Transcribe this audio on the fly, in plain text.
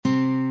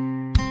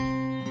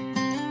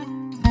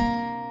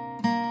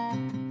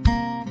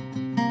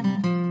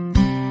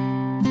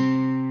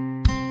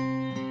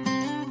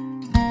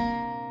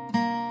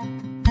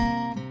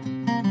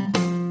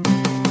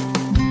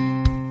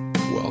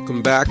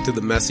back to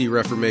the Messy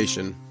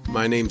Reformation.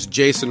 My name's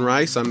Jason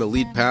Rice. I'm the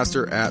lead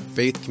pastor at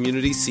Faith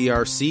Community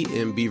CRC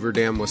in Beaver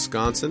Dam,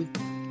 Wisconsin.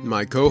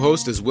 My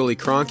co-host is Willie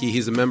Cronky.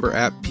 He's a member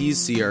at Pease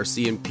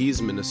CRC in Pease,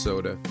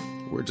 Minnesota.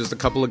 We're just a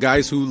couple of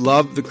guys who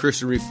love the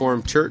Christian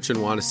Reformed Church and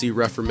want to see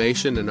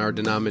Reformation in our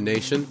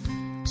denomination.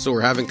 So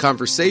we're having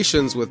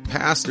conversations with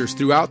pastors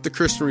throughout the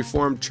Christian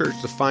Reformed Church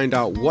to find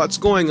out what's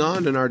going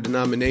on in our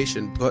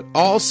denomination, but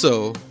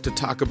also to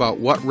talk about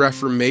what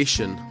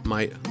Reformation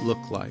might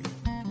look like.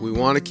 We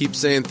want to keep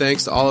saying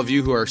thanks to all of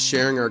you who are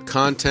sharing our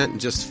content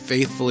and just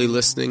faithfully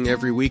listening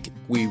every week.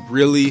 We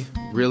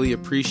really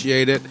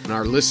appreciate it, and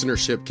our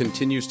listenership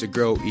continues to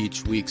grow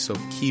each week, so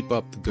keep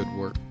up the good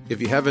work. If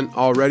you haven't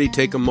already,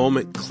 take a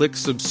moment, click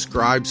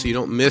subscribe so you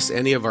don't miss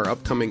any of our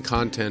upcoming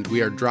content.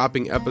 We are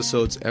dropping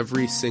episodes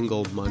every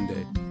single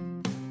Monday.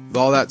 With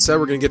all that said,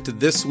 we're going to get to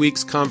this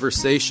week's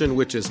conversation,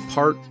 which is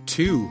part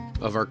 2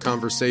 of our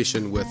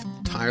conversation with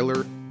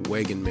Tyler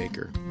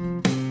Wagenmaker.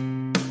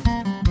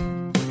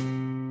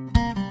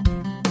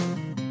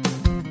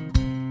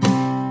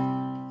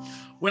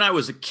 When I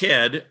was a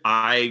kid,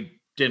 I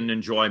didn't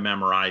enjoy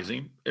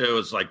memorizing. It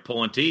was like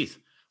pulling teeth.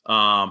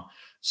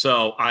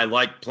 So I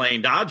liked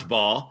playing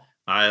dodgeball.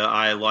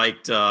 I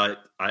liked that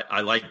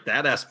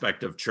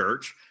aspect of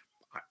church.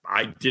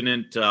 I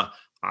didn't.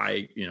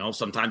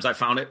 Sometimes I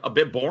found it a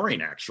bit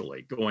boring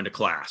actually going to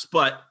class.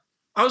 But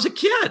I was a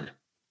kid,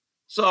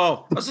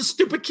 so I was a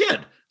stupid kid.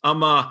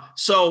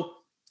 So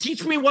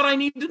teach me what I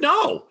need to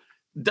know.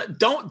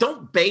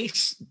 Don't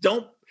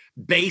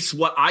base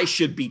what I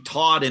should be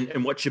taught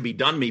and what should be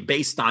done to me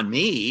based on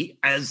me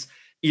as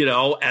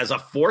a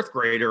fourth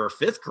grader or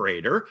fifth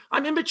grader.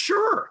 I'm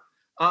immature.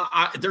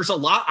 There's a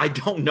lot I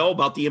don't know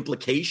about the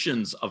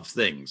implications of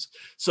things.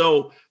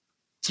 So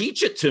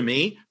teach it to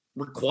me,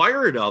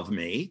 require it of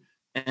me.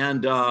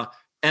 And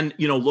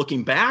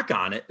looking back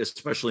on it,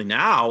 especially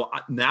now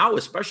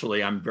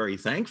especially, I'm very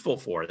thankful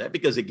for that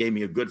because it gave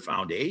me a good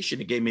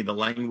foundation. It gave me the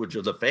language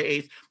of the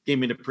faith, gave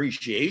me an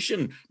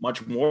appreciation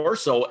much more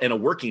so, and a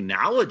working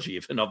knowledge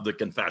even of the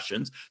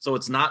confessions. So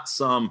it's not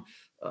some,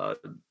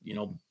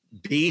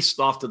 beast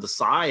off to the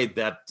side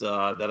that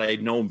I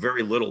know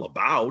very little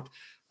about.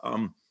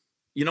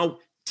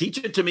 Teach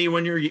it to me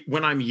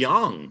when I'm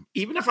young,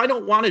 even if I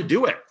don't want to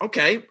do it.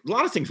 Okay. A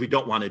lot of things we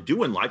don't want to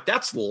do in life.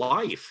 That's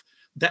life.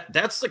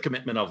 That's the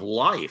commitment of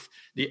life.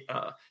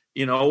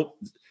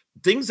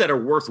 Things that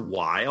are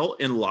worthwhile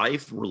in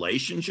life,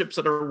 relationships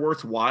that are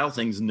worthwhile,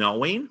 things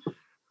knowing,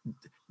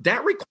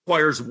 that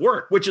requires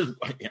work, which is,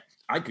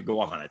 I could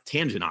go off on a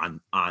tangent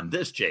on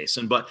this,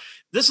 Jason, but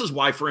this is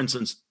why, for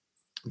instance,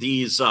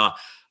 these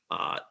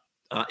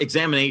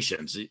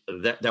examinations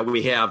that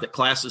we have, that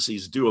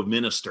classes do of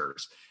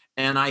ministers.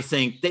 And I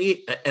think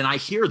I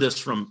hear this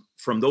from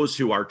those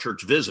who are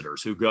church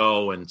visitors who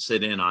go and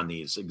sit in on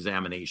these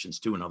examinations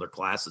too and other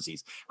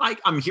classes. I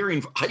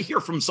hear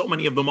from so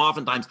many of them,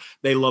 oftentimes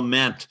they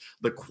lament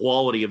the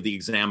quality of the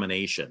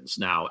examinations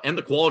now and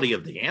the quality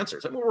of the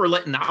answers. I mean, we're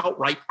letting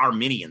outright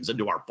Arminians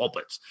into our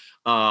pulpits.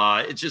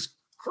 It's just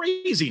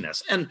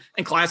craziness. And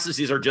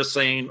classes are just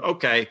saying,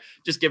 okay,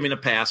 just give me a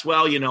pass.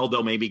 Well,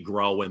 they'll maybe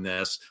grow in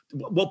this.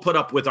 We'll put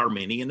up with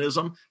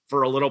Arminianism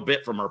for a little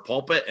bit from our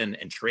pulpit and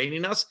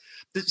training us.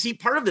 See,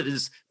 part of it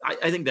is,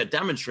 I think that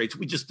demonstrates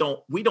we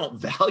don't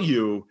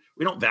value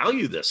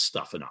this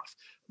stuff enough,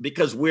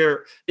 because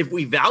if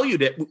we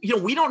valued it,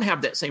 we don't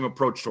have that same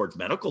approach towards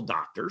medical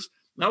doctors.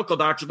 Medical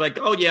doctors are like,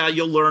 oh yeah,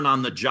 you'll learn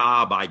on the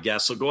job, I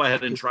guess. So go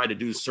ahead and try to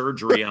do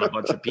surgery on a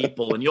bunch of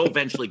people and you'll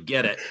eventually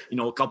get it,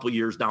 a couple of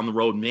years down the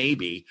road,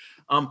 maybe.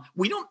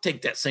 We don't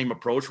take that same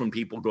approach when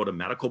people go to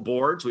medical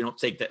boards. We don't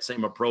take that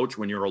same approach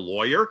when you're a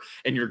lawyer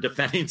and you're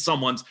defending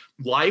someone's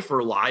life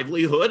or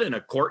livelihood in a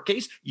court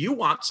case. You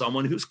want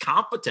someone who's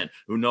competent,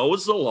 who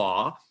knows the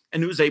law,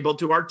 and who's able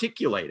to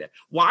articulate it.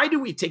 Why do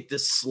we take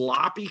this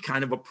sloppy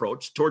kind of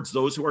approach towards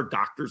those who are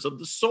doctors of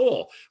the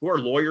soul, who are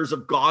lawyers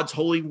of God's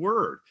holy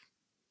word?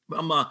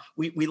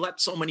 We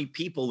let so many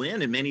people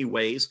in many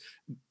ways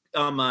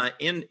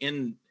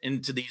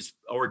into these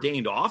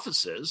ordained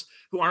offices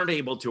who aren't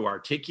able to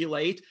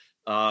articulate,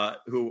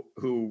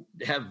 who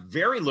have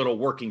very little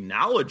working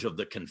knowledge of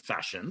the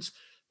confessions.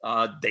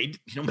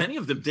 Many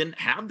of them didn't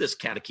have this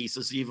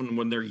catechesis even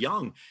when they're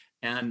young.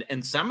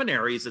 And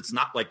seminaries, it's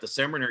not like the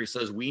seminary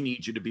says we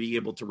need you to be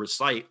able to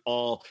recite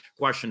all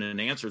question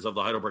and answers of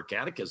the Heidelberg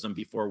Catechism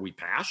before we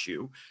pass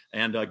you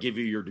and give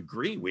you your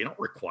degree. We don't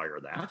require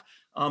that.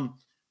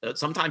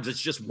 Sometimes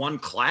it's just one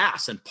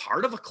class and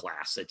part of a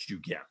class that you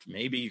get.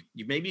 Maybe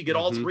you get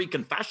all 3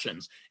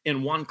 confessions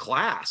in one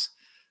class.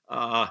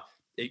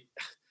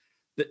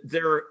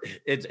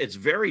 It's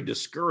very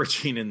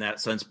discouraging in that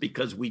sense,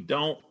 because we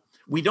don't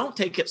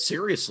take it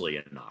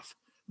seriously enough.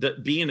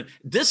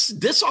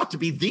 This ought to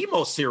be the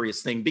most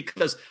serious thing,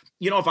 because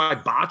if I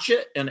botch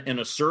it in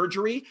a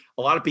surgery,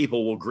 a lot of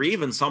people will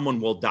grieve and someone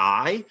will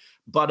die,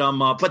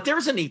 but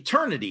there's an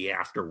eternity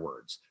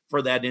afterwards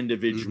for that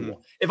individual.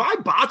 Mm-hmm. If I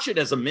botch it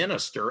as a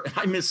minister and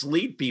I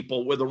mislead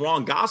people with the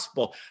wrong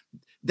gospel,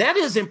 that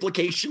has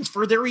implications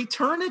for their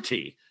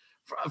eternity.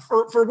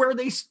 for where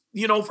they,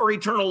 for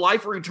eternal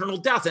life or eternal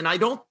death. And I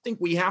don't think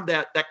we have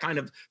that kind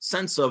of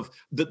sense of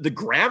the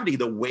gravity,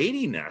 the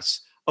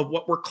weightiness of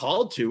what we're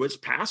called to as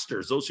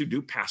pastors, those who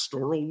do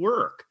pastoral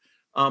work.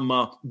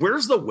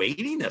 Where's the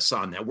weightiness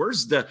on that?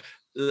 Where's the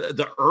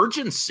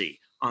urgency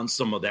on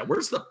some of that?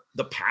 Where's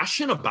the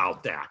passion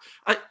about that?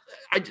 I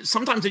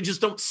sometimes I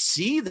just don't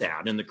see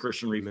that in the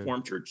Christian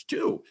Reformed Church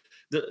too.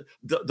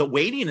 The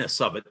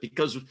weightiness of it,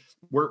 because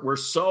we're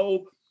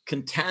so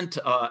content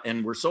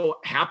and we're so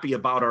happy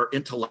about our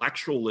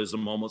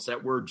intellectualism almost,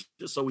 that we're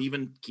just so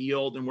even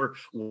keeled and we're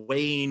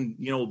weighing,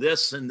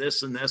 this and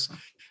this and this.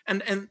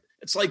 And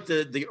it's like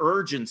the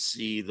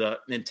urgency, the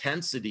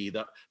intensity,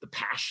 the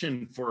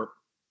passion for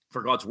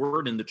God's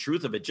word and the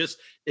truth of it,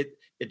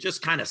 it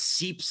just kind of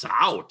seeps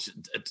out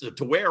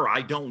to where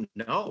I don't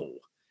know.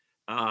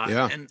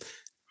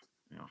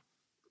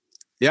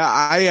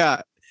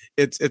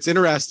 It's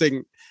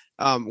interesting.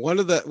 One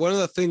of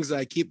the things that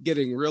I keep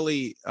getting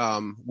really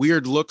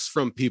weird looks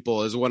from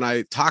people is when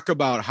I talk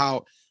about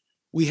how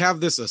we have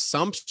this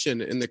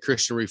assumption in the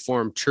Christian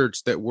Reformed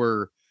Church that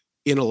we're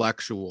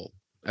intellectual,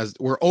 as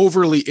we're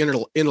overly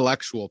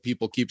intellectual.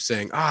 People keep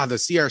saying, the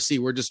CRC,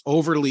 we're just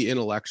overly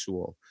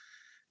intellectual.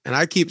 And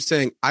I keep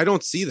saying, I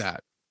don't see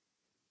that.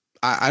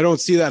 I don't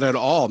see that at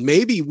all.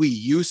 Maybe we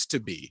used to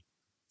be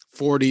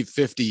 40,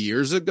 50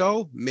 years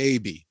ago,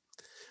 maybe.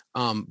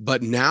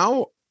 But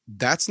now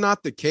that's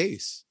not the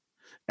case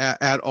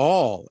at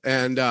all.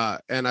 And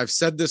I've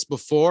said this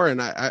before,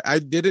 and I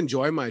did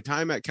enjoy my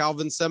time at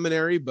Calvin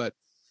Seminary, but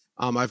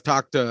I've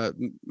talked to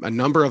a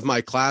number of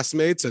my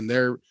classmates, and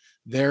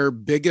their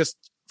biggest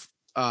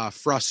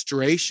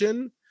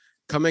frustration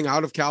coming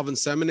out of Calvin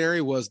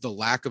Seminary was the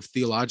lack of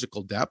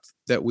theological depth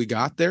that we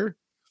got there.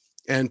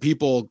 And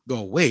people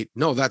go, wait,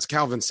 no, that's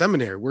Calvin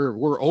Seminary.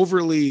 We're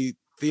overly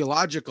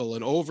theological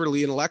and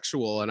overly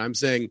intellectual. And I'm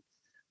saying,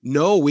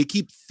 no, we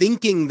keep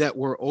thinking that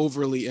we're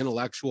overly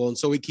intellectual. And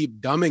so we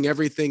keep dumbing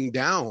everything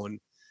down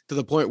to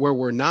the point where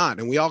we're not.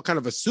 And we all kind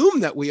of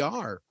assume that we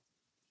are.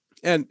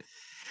 And,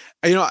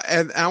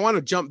 and I want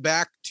to jump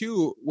back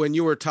to when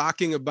you were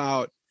talking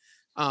about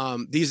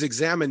these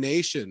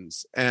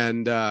examinations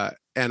and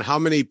how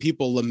many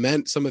people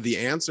lament some of the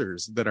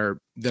answers that are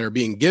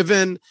being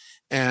given,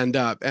 and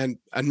a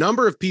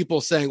number of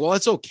people saying, well,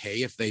 it's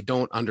okay if they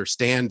don't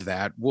understand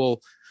that.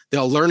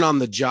 They'll learn on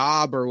the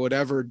job or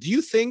whatever. Do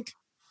you think,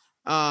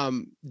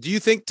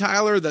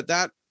 Tyler,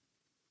 that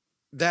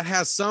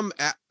has some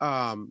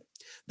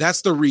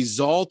that's the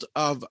result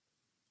of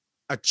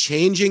a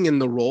changing in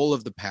the role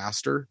of the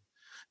pastor?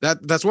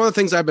 That's one of the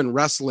things I've been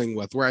wrestling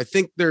with, where I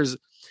think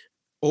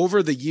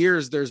over the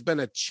years, there's been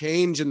a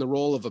change in the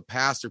role of a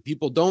pastor.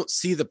 People don't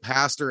see the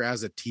pastor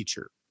as a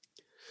teacher.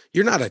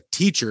 You're not a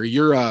teacher.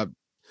 You're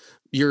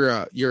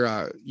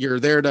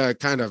there to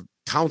kind of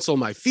counsel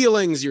my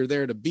feelings. You're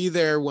there to be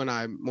there when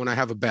I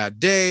have a bad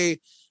day,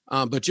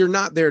 but you're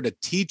not there to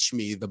teach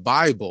me the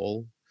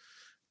Bible.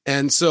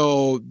 And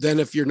so then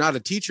if you're not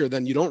a teacher,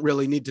 then you don't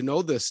really need to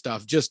know this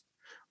stuff. Just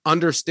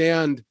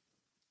understand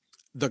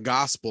the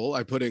gospel,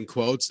 I put in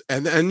quotes,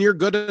 and you're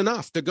good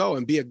enough to go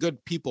and be a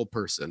good people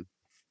person.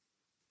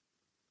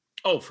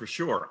 Oh, for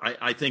sure.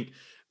 I think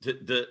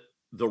the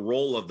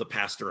role of the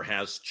pastor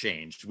has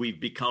changed. We've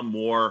become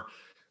more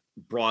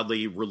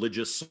broadly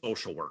religious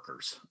social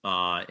workers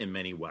in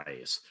many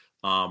ways,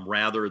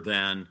 rather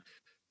than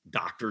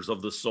doctors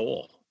of the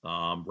soul,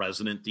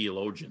 resident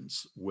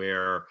theologians,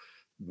 where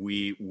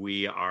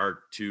we are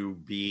to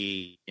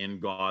be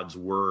in God's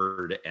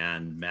word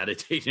and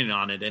meditating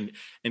on it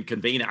and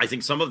conveying it. I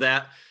think some of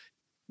that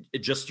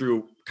just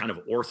through kind of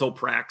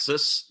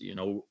orthopraxis,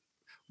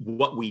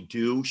 what we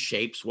do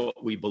shapes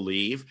what we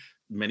believe.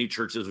 Many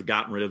churches have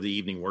gotten rid of the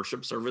evening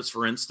worship service,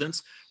 for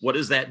instance. What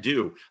does that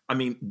do? I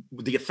mean,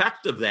 the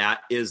effect of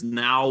that is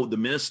now the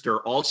minister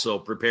also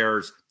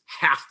prepares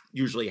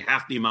usually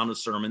half the amount of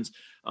sermons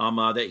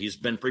that he's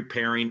been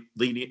preparing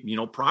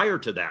prior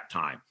to that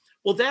time.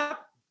 Well,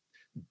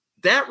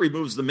 that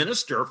removes the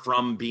minister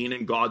from being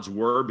in God's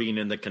word, being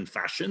in the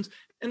confessions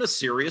in a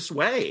serious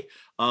way.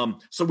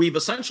 So we've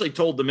essentially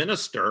told the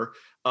minister,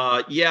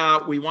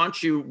 we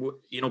want you,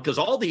 because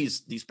all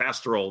these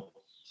pastoral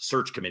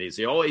search committees,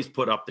 they always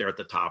put up there at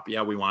the top,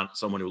 we want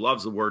someone who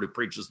loves the word, who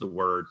preaches the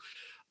word.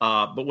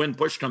 But when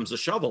push comes to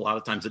shove, a lot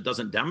of times it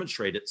doesn't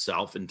demonstrate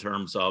itself in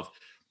terms of,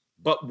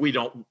 but we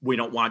don't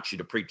want you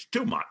to preach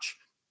too much.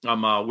 We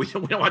don't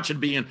want you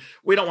to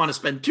we don't want to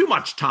spend too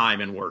much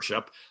time in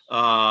worship. We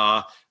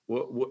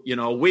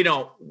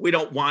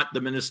don't want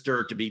the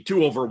minister to be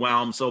too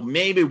overwhelmed. So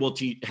maybe we'll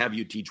have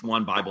you teach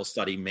one Bible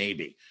study,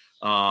 maybe.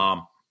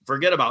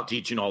 Forget about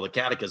teaching all the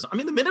catechism. I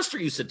mean, the minister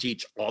used to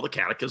teach all the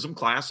catechism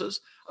classes.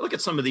 I look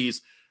at some of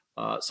these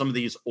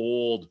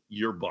old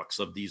yearbooks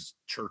of these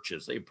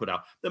churches they put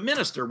out. The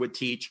minister would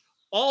teach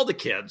all the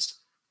kids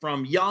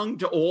from young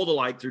to old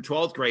alike through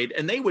 12th grade,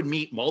 and they would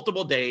meet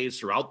multiple days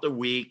throughout the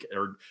week,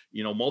 or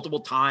multiple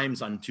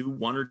times on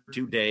 1 or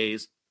 2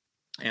 days.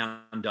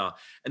 And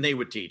they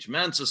would teach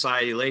men's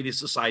society, ladies'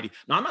 society.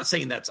 Now, I'm not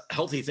saying that's a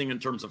healthy thing in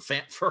terms of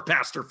for a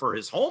pastor for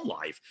his home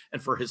life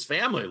and for his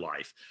family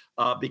life,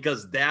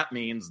 because that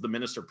means the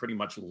minister pretty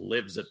much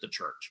lives at the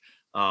church.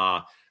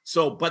 But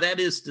that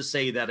is to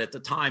say that at the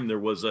time there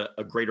was a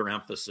greater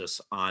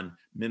emphasis on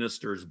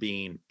ministers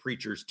being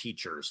preachers,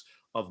 teachers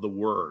of the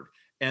word.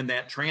 And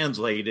that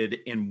translated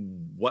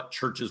in what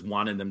churches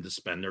wanted them to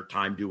spend their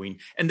time doing,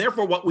 and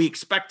therefore what we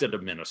expected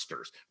of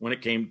ministers when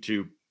it came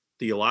to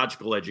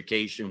theological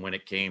education, when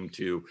it came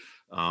to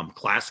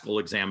classical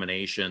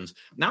examinations.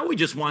 Now we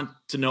just want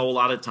to know a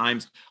lot of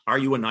times, are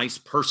you a nice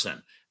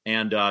person?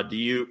 And are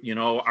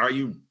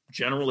you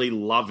generally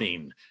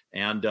loving?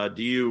 And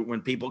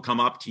when people come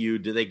up to you,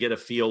 do they get a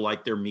feel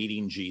like they're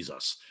meeting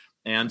Jesus?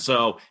 And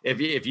so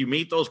if you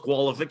meet those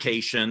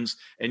qualifications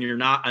and you're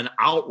not an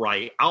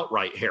outright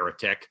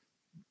heretic,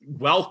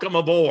 welcome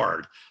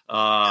aboard.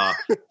 But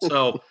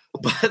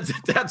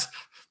that's,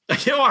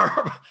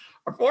 our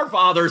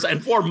forefathers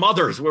and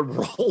foremothers would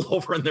roll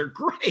over in their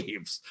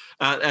graves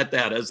at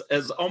that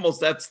as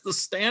almost that's the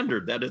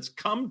standard that it's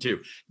come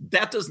to.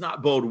 That does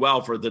not bode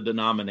well for the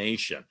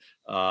denomination.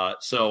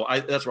 That's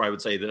where I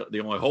would say the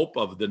only hope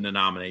of the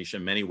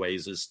denomination in many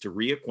ways is to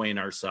reacquaint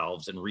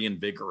ourselves and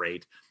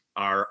reinvigorate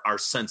our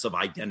sense of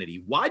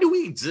identity. Why do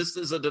we exist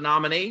as a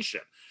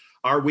denomination?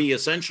 Are we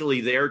essentially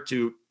there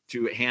to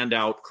hand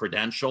out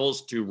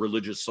credentials to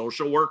religious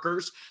social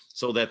workers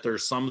so that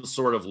there's some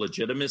sort of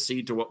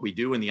legitimacy to what we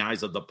do in the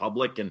eyes of the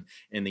public and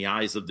in the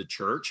eyes of the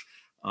church?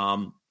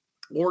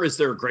 Or is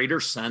there a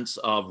greater sense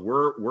of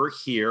we're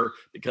here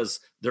because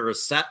there are a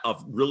set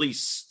of really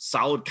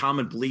solid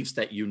common beliefs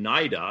that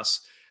unite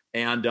us,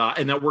 and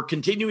that we're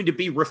continuing to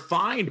be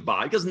refined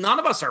by, because none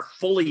of us are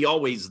fully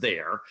always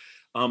there.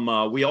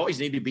 We always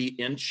need to be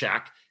in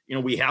check.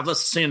 We have a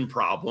sin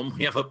problem.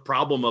 We have a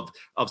problem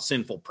of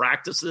sinful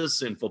practices,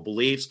 sinful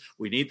beliefs.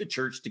 We need the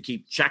church to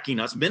keep checking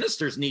us.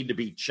 Ministers need to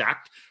be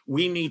checked.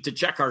 We need to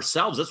check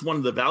ourselves. That's one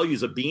of the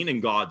values of being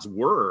in God's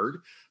word,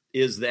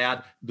 is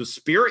that the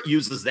Spirit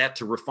uses that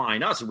to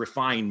refine us,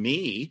 refine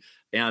me,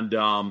 and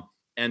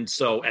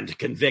to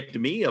convict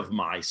me of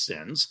my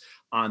sins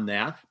on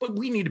that. But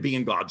we need to be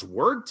in God's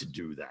word to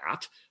do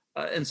that.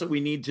 And so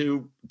we need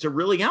to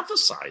really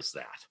emphasize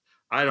that.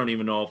 I don't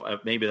even know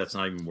if maybe that's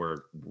not even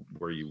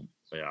where you,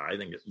 I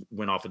think it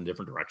went off in a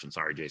different direction.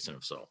 Sorry, Jason,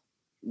 if so.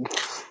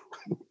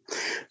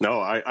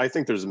 No, I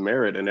think there's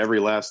merit in every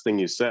last thing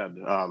you said.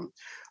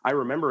 I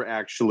remember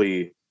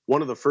actually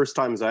one of the first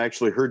times I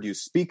actually heard you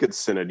speak at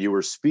Synod, you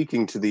were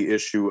speaking to the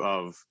issue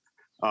of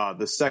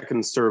the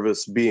second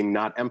service being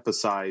not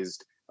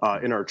emphasized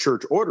in our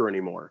church order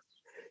anymore.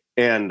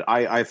 And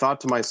I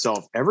thought to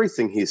myself,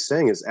 everything he's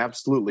saying is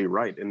absolutely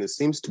right. And this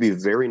seems to be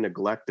very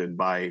neglected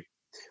by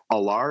a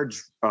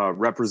large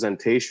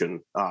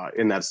representation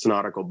in that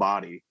synodical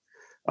body.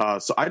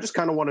 So I just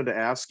kind of wanted to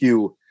ask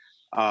you,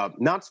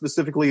 not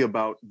specifically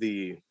about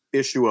the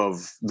issue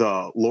of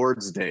the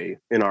Lord's Day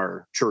in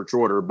our church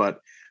order, but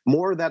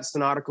more that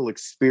synodical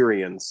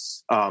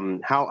experience.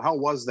 How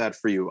was that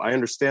for you? I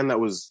understand that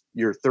was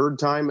your third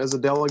time as a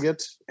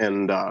delegate,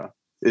 and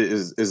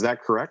is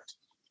that correct?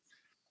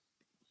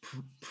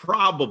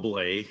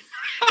 Probably.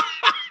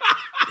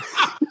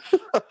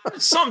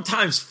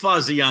 Sometimes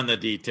fuzzy on the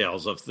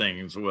details of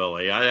things,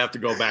 Willie. I have to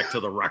go back to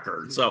the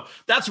record. So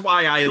that's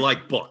why I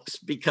like books,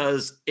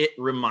 because it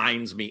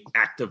reminds me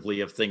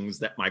actively of things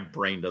that my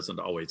brain doesn't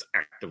always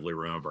actively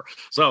remember.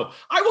 So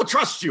I will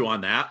trust you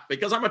on that,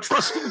 because I'm a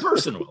trusting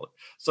person, Willie.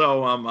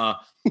 So on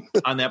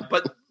that,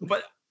 but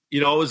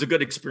it was a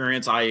good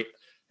experience.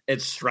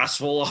 It's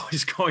stressful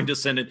always going to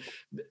Synod,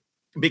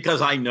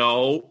 because I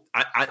know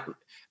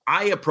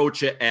I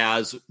approach it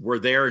as we're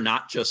there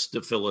not just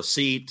to fill a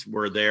seat.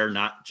 We're there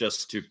not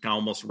just to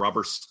almost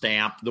rubber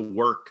stamp the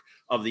work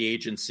of the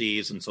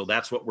agencies. And so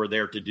that's what we're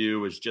there to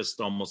do, is just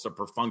almost a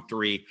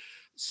perfunctory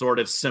sort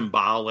of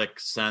symbolic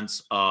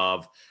sense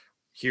of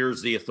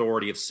here's the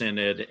authority of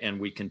Synod, and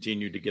we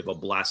continue to give a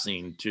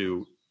blessing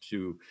to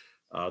the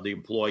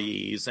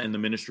employees and the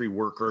ministry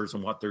workers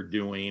and what they're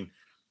doing.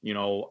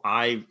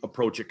 I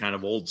approach it kind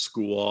of old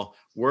school.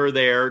 We're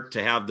there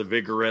to have the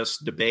vigorous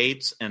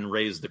debates and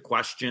raise the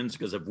questions,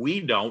 because if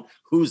we don't,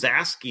 who's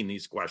asking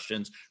these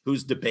questions?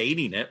 Who's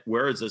debating it?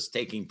 Where is this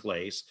taking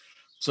place?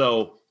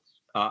 So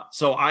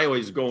I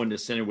always go into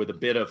Synod with a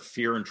bit of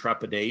fear and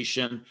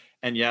trepidation,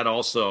 and yet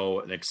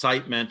also an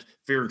excitement,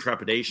 fear and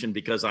trepidation,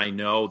 because I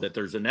know that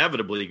there's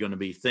inevitably going to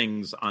be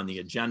things on the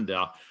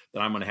agenda that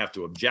I'm going to have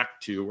to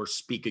object to or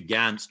speak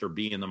against or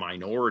be in the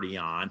minority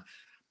on.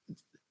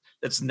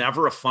 It's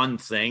never a fun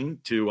thing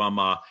to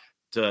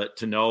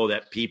know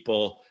that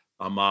people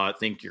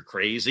think you're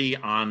crazy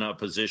on a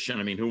position.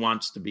 I mean, who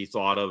wants to be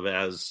thought of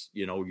as,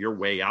 you're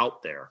way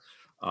out there?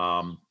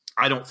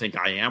 I don't think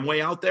I am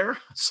way out there.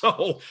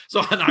 So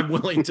and I'm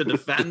willing to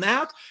defend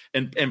that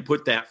and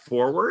put that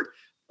forward.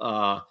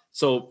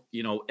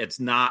 It's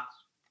not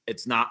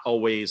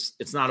always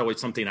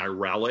something I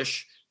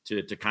relish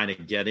to kind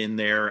of get in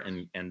there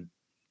and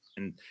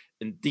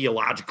and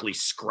theologically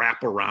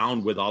scrap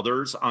around with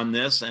others on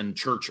this and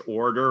church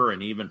order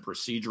and even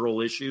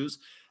procedural issues.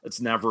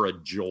 It's never a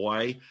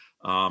joy.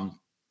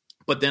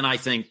 But then I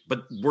think,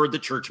 but we're the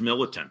church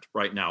militant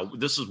right now.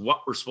 This is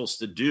what we're supposed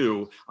to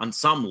do on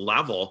some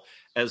level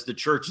as the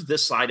church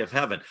this side of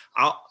heaven.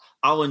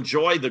 I'll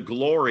enjoy the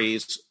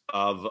glories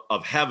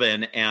of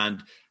heaven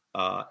and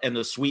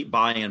the sweet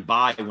by and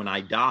by when I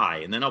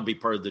die, and then I'll be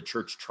part of the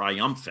church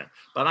triumphant.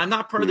 But I'm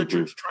not part of the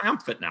church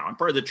triumphant now. I'm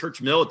part of the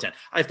church militant.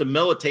 I have to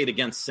militate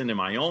against sin in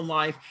my own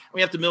life. We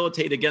have to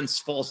militate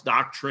against false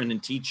doctrine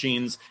and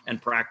teachings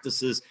and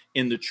practices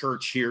in the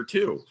church here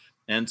too.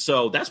 And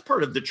so that's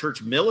part of the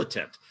church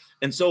militant.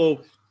 And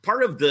so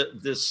part of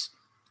this,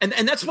 and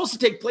that's supposed to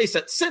take place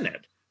at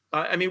Synod.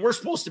 I mean, we're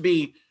supposed to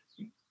be,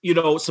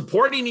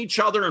 supporting each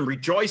other and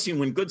rejoicing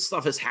when good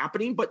stuff is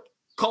happening, but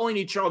calling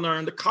each other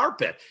on the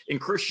carpet in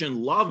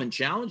Christian love and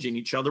challenging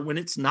each other when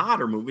it's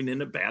not or moving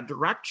in a bad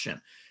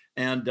direction.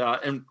 And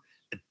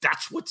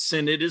that's what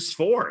Synod is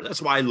for.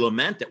 That's why I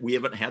lament that we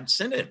haven't had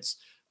synods.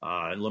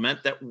 And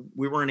lament that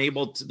we weren't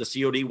able to, the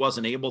COD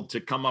wasn't able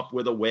to come up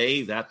with a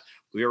way that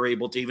we were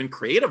able to even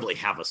creatively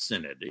have a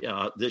synod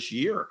this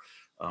year,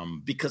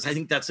 because I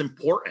think that's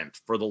important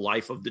for the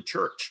life of the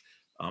church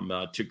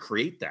to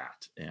create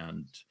that.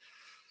 And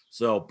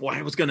so, boy,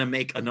 I was going to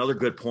make another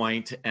good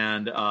point,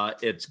 and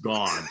it's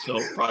gone. So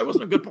probably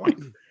wasn't a good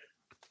point.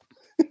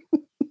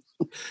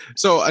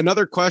 So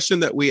another question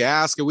that we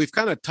ask, and we've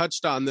kind of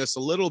touched on this a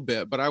little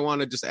bit, but I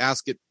want to just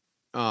ask it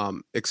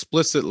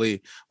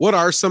explicitly. What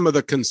are some of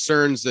the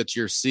concerns that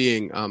you're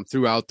seeing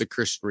throughout the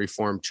Christian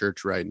Reformed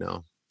Church right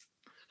now?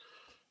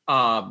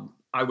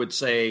 I would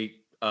say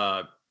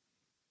a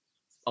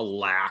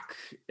lack.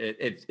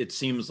 It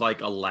seems like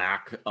a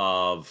lack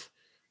of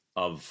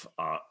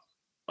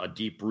a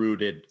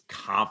deep-rooted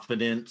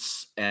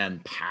confidence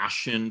and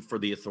passion for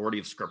the authority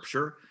of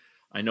Scripture.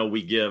 I know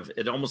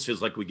it almost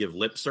feels like we give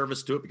lip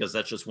service to it because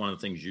that's just one of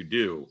the things you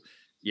do.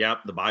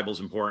 Yep, the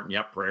Bible's important.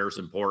 Yep, prayer's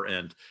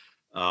important.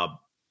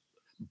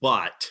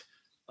 But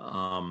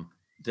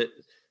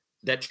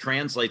that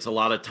translates a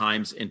lot of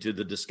times into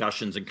the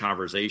discussions and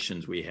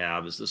conversations we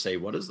have is to say,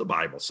 what does the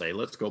Bible say?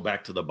 Let's go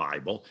back to the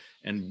Bible.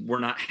 And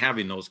we're not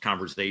having those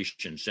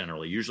conversations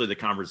generally. Usually the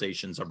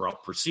conversations are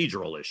about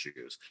procedural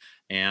issues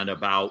and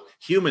about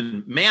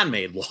human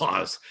man-made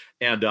laws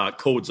and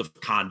codes of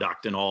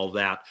conduct and all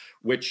that,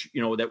 which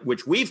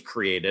we've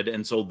created.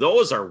 And so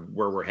those are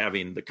where we're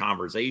having the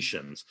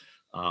conversations.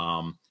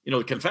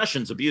 The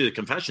confessions, the beauty of the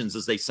confessions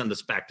is they send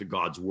us back to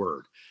God's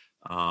word.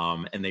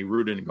 And they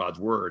root in God's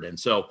word. And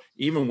so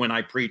even when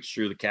I preach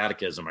through the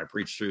catechism, I'm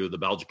preaching through the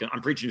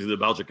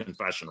Belgic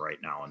Confession right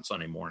now on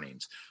Sunday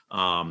mornings,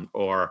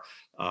 or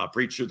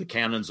preach through the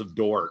canons of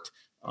Dort.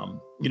 I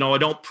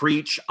don't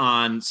preach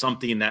on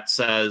something that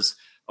says,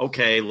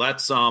 okay,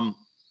 let's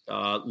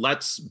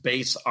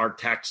base our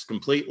text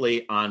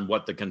completely on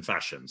what the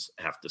confessions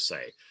have to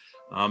say.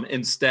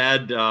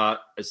 Instead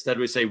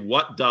we say,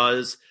 what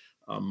does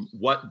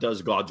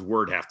God's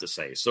word have to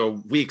say?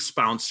 So we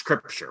expound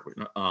Scripture.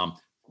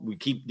 We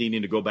keep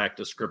needing to go back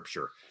to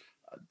Scripture.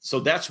 So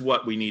that's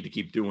what we need to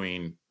keep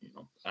doing,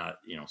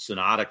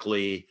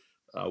 synodically,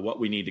 what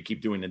we need to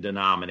keep doing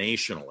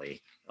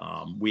denominationally.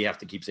 We have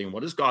to keep saying,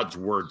 what does God's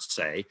word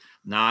say?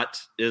 Not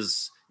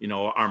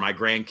are my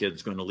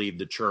grandkids going to leave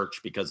the church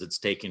because it's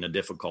taking a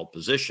difficult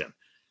position?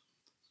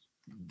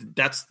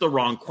 That's the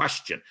wrong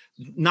question.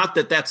 Not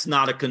that that's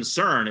not a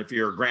concern if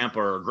you're a grandpa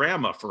or a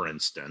grandma, for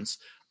instance,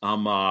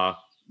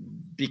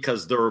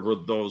 because there were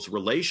those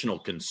relational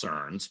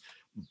concerns,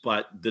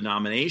 but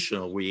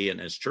denominational,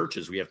 and as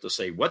churches, we have to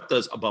say, what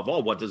does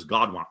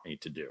God want me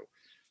to do?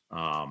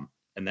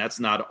 And that's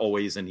not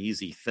always an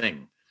easy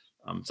thing.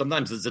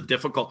 Sometimes it's a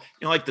difficult,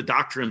 like the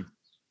doctrine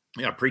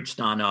I preached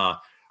on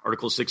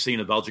Article 16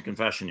 of the Belgic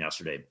Confession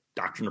yesterday,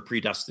 doctrine of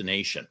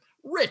predestination,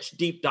 rich,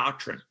 deep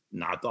doctrine,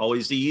 not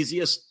always the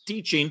easiest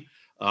teaching.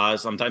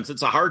 Sometimes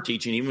it's a hard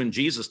teaching. Even when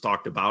Jesus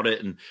talked about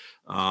it, and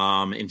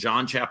in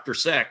John chapter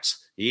 6,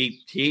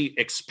 he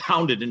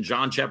expounded in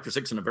John chapter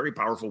 6 in a very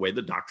powerful way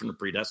the doctrine of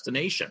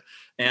predestination.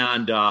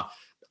 And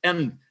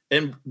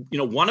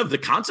one of the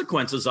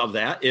consequences of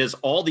that is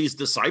all these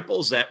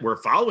disciples that were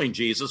following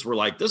Jesus were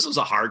like, "This is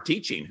a hard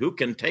teaching. Who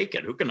can take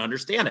it? Who can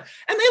understand it?"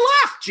 And they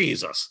laughed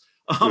Jesus.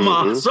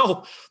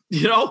 So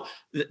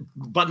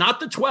but not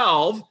the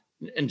 12.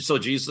 And so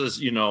Jesus,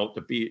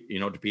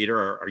 to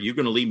Peter, are you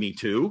going to leave me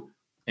too?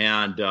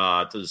 And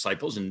to the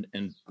disciples, and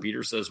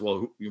Peter says,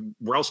 well,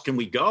 where else can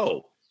we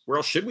go? Where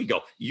else should we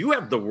go? You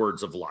have the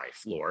words of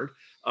life, Lord.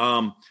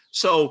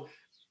 So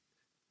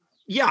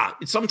yeah,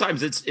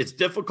 sometimes it's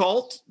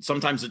difficult.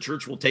 Sometimes the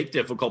church will take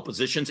difficult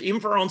positions, even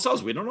for our own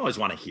selves. We don't always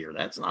want to hear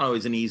that. It's not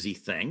always an easy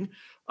thing.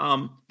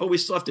 But we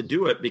still have to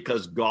do it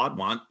because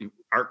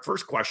our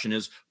first question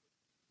is,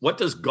 what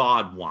does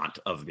God want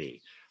of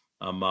me?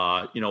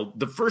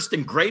 The first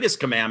and greatest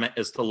commandment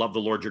is to love the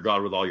Lord your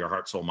God with all your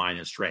heart, soul, mind,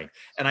 and strength.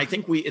 And I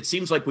think it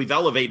seems like we've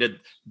elevated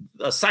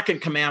the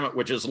second commandment,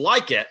 which is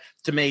like it,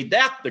 to made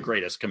that the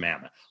greatest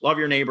commandment. Love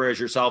your neighbor as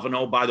yourself.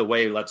 And by the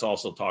way, let's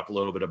also talk a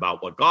little bit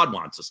about what God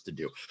wants us to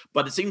do.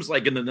 But it seems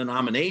like in the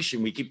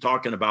denomination, we keep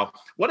talking about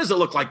what does it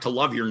look like to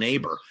love your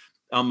neighbor?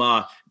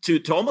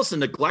 To almost a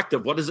neglect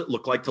of what does it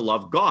look like to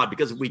love God?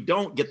 Because if we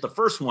don't get the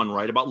first one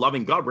right about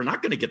loving God, we're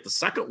not going to get the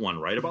second one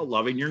right about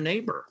loving your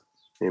neighbor.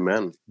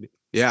 Amen.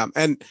 Yeah.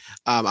 And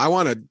I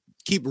want to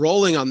keep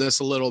rolling on this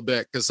a little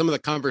bit because some of the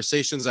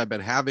conversations I've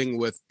been having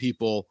with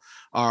people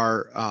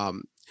are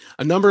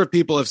a number of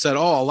people have said, a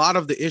lot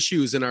of the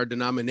issues in our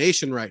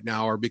denomination right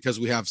now are because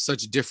we have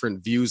such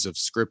different views of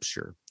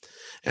Scripture.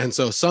 And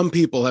so some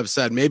people have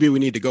said, maybe we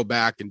need to go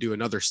back and do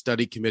another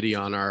study committee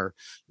on our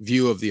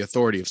view of the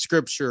authority of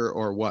Scripture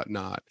or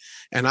whatnot.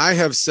 And I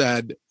have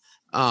said,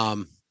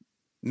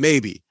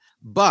 maybe,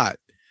 but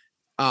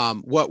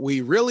what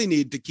we really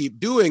need to keep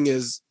doing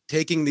is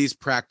taking these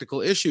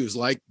practical issues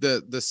like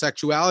the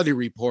sexuality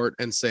report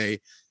and say,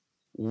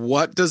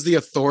 what does the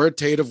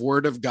authoritative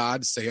word of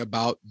God say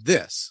about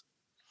this?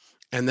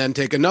 And then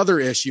take another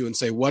issue and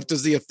say, what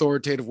does the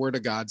authoritative word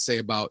of God say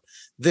about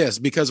this?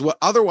 Because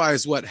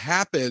otherwise what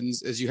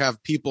happens is you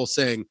have people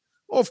saying,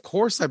 oh, of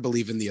course I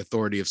believe in the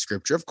authority of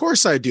Scripture. Of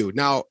course I do.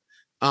 Now,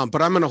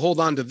 but I'm going to hold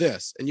on to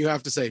this. And you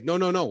have to say,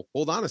 no,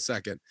 hold on a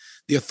second.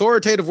 The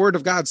authoritative word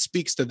of God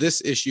speaks to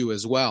this issue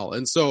as well.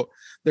 And so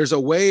there's a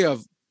way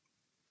of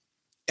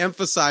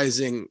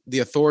emphasizing the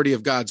authority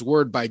of God's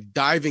word by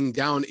diving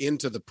down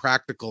into the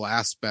practical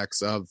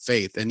aspects of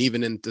faith and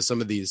even into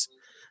some of these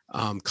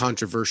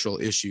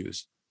controversial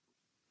issues.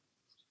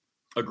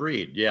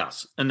 Agreed.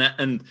 Yes.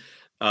 And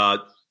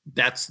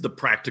that's the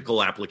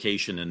practical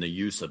application and the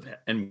use of it.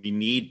 And we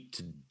need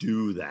to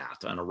do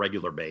that on a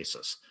regular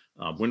basis.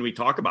 When we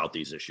talk about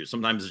these issues,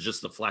 sometimes it's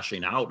just the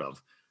fleshing out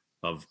of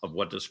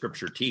what does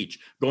Scripture teach,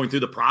 going through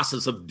the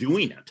process of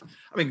doing it.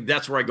 I mean,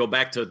 that's where I go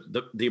back to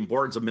the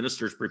importance of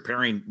ministers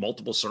preparing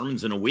multiple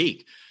sermons in a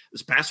week.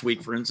 This past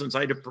week, for instance,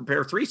 I had to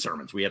prepare 3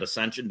 sermons. We had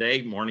Ascension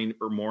Day, morning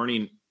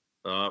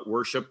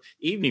worship,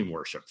 evening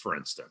worship, for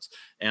instance.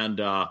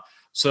 And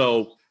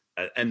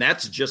and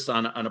that's just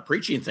on a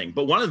preaching thing.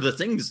 But one of the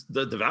things,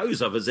 the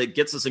values of it is it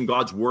gets us in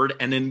God's word,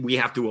 and then we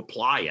have to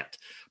apply it.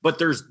 But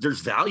there's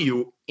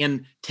value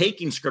in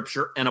taking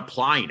Scripture and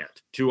applying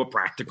it to a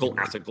practical,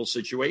 ethical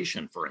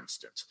situation, for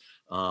instance.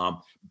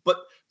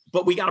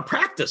 But we got to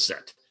practice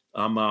it.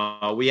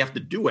 We have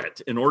to do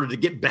it in order to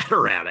get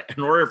better at it.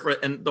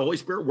 And the Holy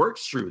Spirit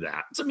works through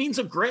that. It's a means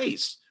of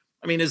grace.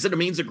 I mean, is it a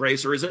means of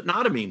grace or is it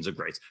not a means of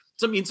grace?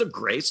 It's a means of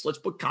grace. Let's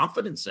put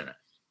confidence in it.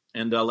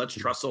 And let's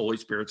trust the Holy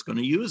Spirit's going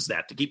to use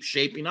that to keep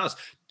shaping us,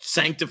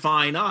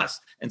 sanctifying us,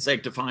 and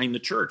sanctifying the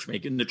church,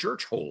 making the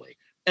church holy.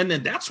 And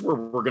then that's where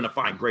we're going to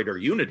find greater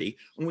unity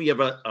when we have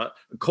a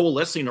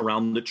coalescing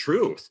around the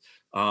truth.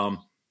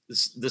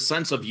 The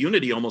sense of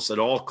unity almost at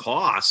all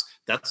costs,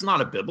 that's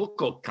not a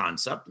biblical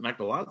concept. In fact,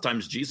 a lot of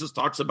times Jesus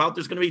talks about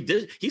he's going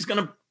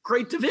to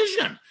create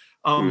division.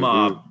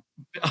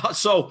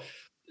 So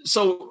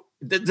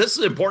this is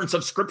the importance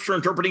of Scripture,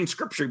 interpreting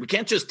Scripture. We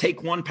can't just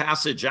take one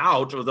passage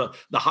out of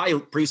the high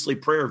priestly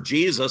prayer of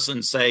Jesus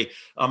and say,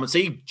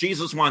 see,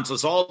 Jesus wants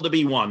us all to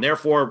be one.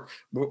 Therefore,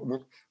 we're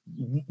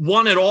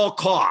one at all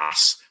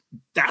costs.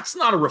 That's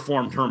not a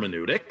Reformed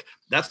hermeneutic.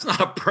 That's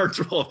not a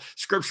principle of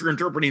Scripture,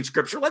 interpreting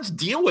Scripture. Let's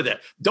deal with it.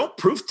 Don't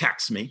proof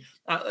text me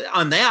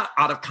on that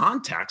out of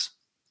context.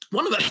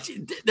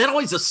 That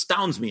always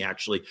astounds me,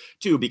 actually,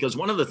 too, because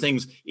one of the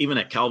things, even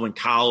at Calvin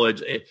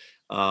College,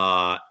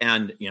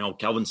 and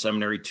Calvin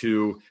Seminary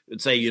too,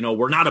 would say,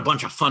 we're not a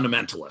bunch of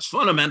fundamentalists.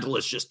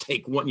 Fundamentalists just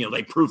take one,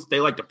 they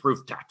like to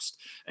proof text.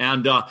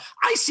 And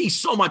I see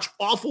so much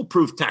awful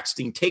proof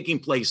texting taking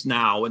place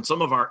now in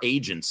some of our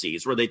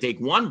agencies where they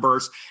take one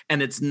verse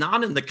and it's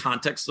not in the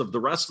context of the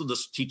rest of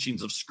the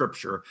teachings of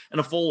Scripture and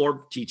a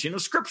full teaching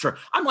of Scripture.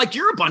 I'm like,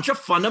 you're a bunch of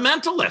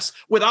fundamentalists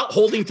without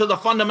holding to the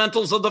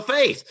fundamentals of the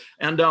faith.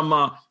 And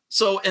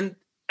so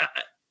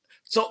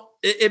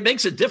it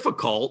makes it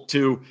difficult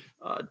to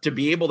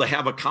be able to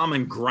have a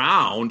common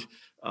ground,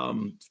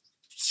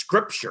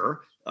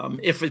 Scripture,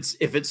 if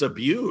it's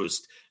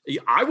abused.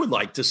 I would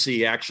like to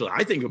see, actually,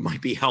 I think it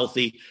might be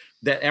healthy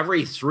that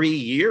every 3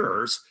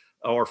 years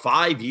or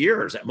 5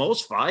 years, at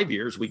most 5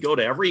 years, we go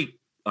to every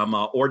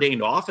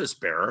ordained office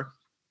bearer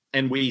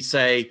and we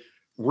say,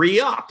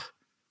 re-up,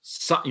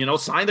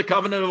 sign the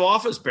covenant of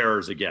office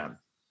bearers again.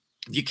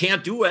 If you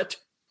can't do it,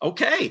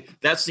 okay,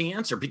 that's the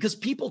answer, because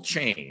people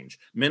change,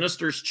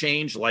 ministers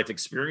change, life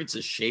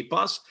experiences shape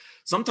us.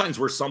 Sometimes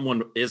where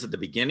someone is at the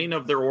beginning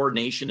of their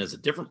ordination is a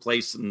different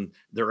place than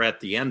they're at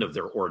the end of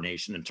their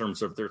ordination in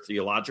terms of their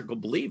theological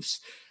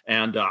beliefs.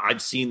 And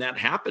I've seen that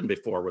happen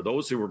before, where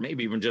those who were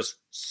maybe even just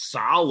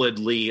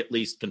solidly, at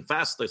least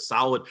confessed a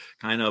solid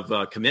kind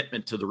of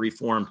commitment to the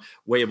Reformed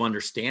way of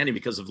understanding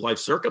because of life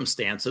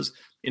circumstances,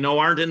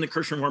 aren't in the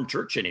Christian Reformed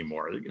Church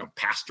anymore.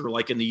 Pastor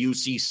like in the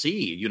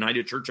UCC,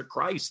 United Church of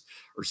Christ,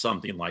 or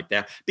something like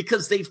that,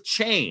 because they've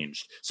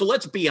changed. So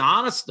let's be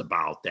honest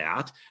about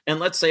that. And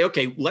let's say,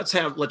 okay,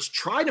 let's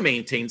try to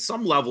maintain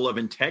some level of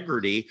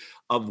integrity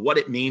of what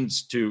it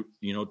means to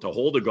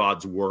hold to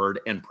God's word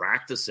and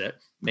practice it.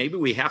 Maybe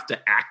we have to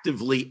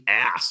actively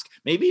ask,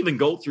 maybe even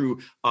go through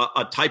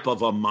a type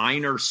of a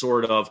minor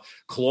sort of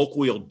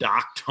colloquial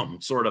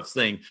doctum sort of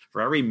thing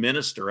for every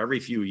minister every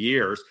few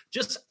years.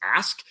 Just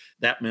ask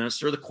that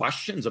minister the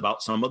questions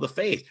about some of the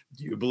faith.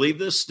 Do you believe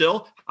this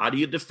still? How do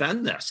you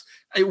defend this?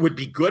 It would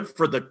be good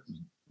for the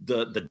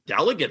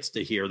delegates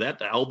to hear that,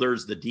 the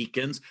elders, the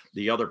deacons,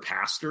 the other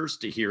pastors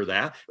to hear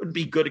that. It would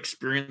be good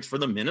experience for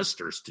the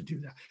ministers to do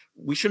that.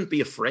 We shouldn't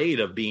be afraid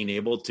of being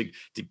able to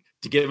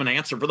give an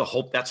answer for the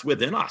hope that's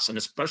within us, and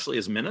especially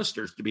as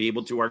ministers to be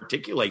able to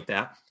articulate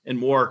that in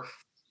more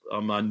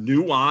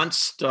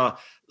nuanced,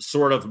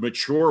 sort of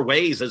mature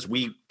ways as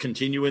we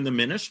continue in the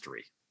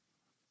ministry.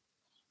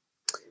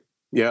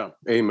 Yeah,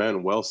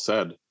 amen. Well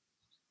said.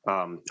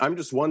 I'm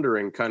just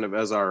wondering, kind of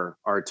as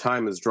our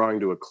time is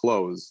drawing to a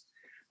close,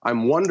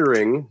 I'm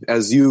wondering,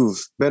 as you've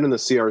been in the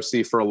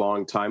CRC for a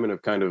long time and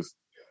have kind of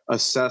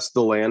assessed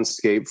the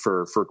landscape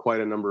for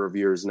quite a number of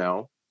years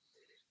now,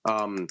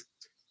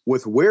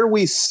 with where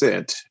we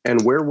sit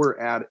and where we're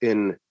at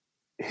in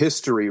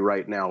history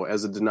right now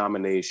as a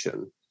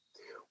denomination,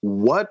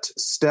 what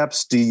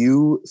steps do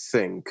you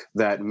think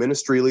that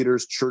ministry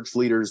leaders, church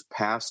leaders,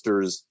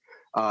 pastors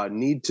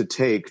need to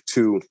take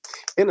to,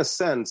 in a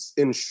sense,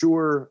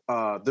 ensure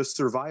the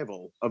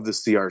survival of the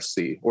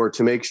CRC, or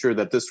to make sure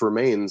that this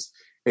remains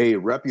a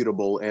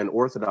reputable and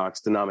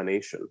orthodox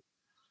denomination?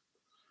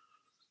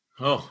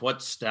 Oh,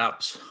 what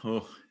steps?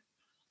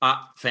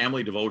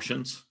 Family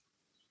devotions.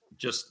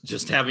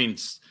 Just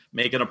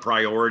making a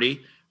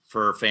priority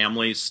for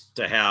families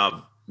to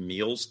have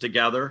meals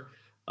together,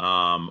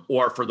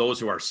 or for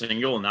those who are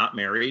single and not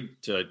married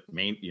to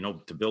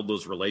build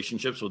those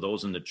relationships with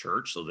those in the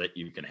church so that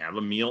you can have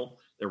a meal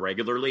there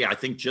regularly. I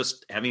think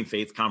just having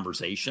faith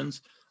conversations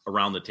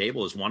around the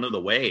table is one of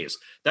the ways.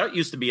 That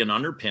used to be an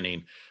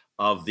underpinning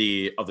of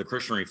the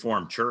Christian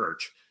Reformed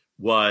Church.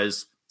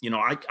 Was,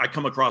 I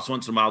come across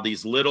once in a while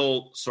these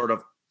little sort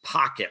of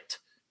pocket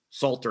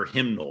Psalter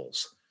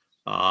hymnals.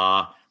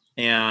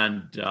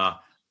 And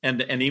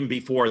even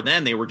before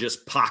then, they were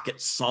just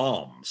pocket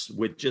psalms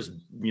with just,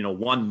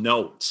 one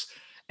notes.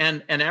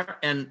 And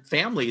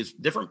families,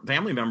 different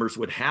family members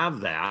would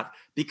have that,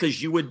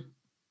 because you would,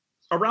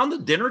 around the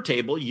dinner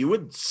table, you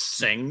would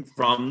sing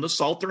from the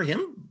Psalter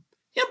hymn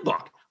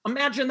book.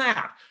 Imagine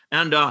that.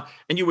 And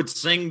you would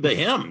sing the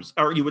hymns,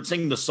 or you would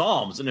sing the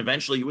psalms, and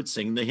eventually you would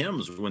sing the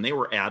hymns when they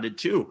were added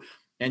to.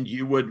 And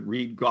you would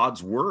read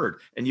God's word,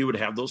 and you would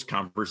have those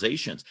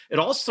conversations. It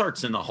all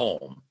starts in the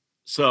home.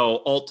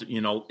 So,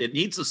 it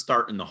needs to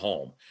start in the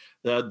home.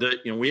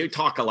 We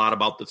talk a lot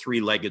about the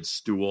three-legged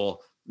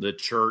stool, the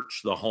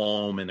church, the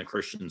home, and the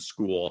Christian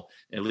school,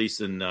 at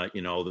least in,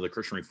 the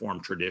Christian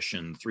Reformed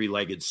tradition,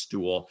 three-legged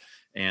stool.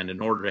 And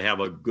in order to have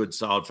a good,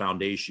 solid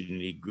foundation, you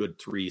need good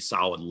three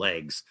solid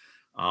legs.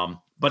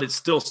 But it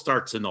still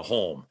starts in the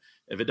home.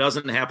 If it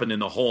doesn't happen in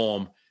the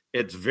home,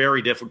 it's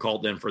very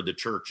difficult then for the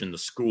church and the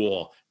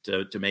school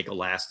to make a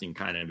lasting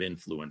kind of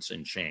influence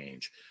and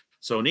change.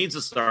 So it needs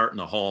to start in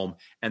the home,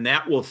 and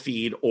that will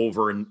feed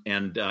over and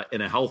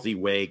in a healthy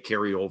way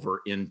carry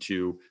over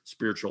into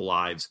spiritual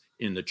lives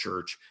in the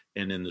church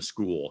and in the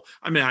school.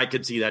 I mean, I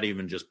could see that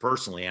even just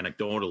personally,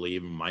 anecdotally,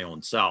 even my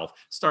own self,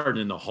 started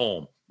in the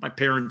home. My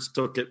parents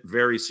took it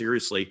very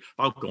seriously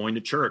about going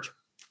to church.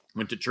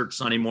 Went to church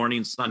Sunday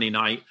morning, Sunday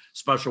night,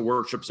 special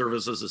worship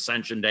services,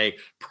 Ascension Day,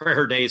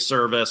 prayer day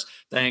service,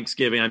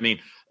 Thanksgiving. I mean,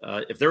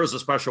 if there was a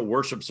special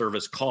worship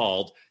service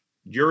called,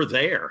 you're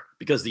there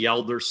because the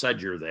elder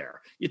said you're there.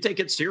 You take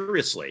it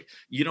seriously.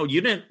 The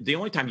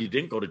only time you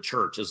didn't go to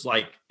church is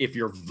like if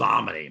you're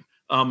vomiting.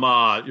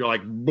 You're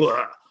like,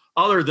 bleh.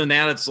 Other than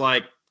that, it's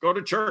like, go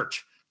to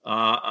church.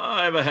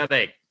 I have a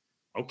headache.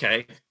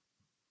 Okay.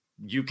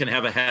 You can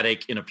have a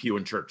headache in a pew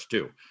in church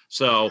too.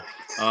 So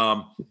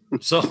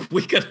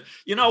we could,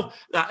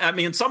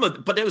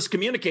 but it was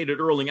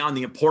communicated early on,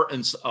 the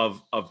importance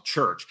of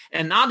church,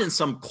 and not in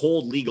some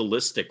cold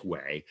legalistic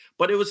way,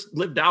 but it was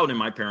lived out in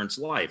my parents'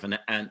 life, and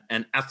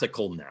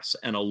ethicalness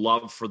and a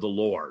love for the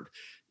Lord.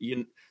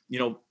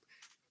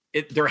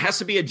 There has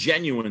to be a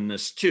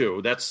genuineness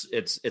too.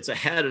 It's a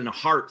head and a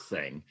heart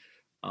thing.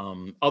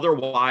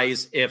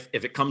 Otherwise, if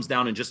it comes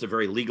down in just a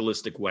very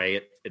legalistic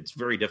way, it's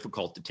very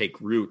difficult to take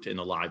root in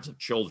the lives of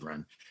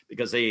children,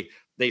 because they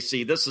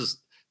see this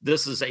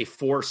is a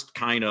forced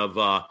kind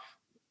of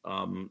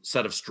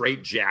set of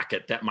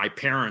straitjacket that my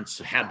parents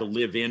had to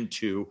live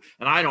into,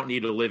 and I don't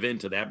need to live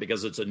into that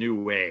because it's a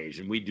new age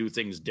and we do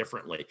things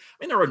differently. I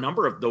mean, there are a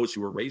number of those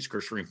who were raised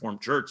Christian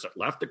Reformed Church that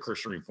left the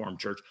Christian Reformed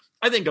Church.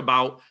 I think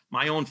about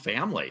my own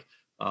family.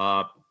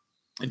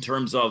 in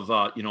terms of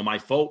my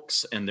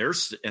folks and their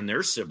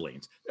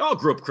siblings, they all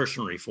grew up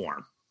Christian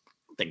Reformed. I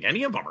don't think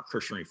any of them are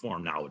Christian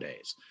Reformed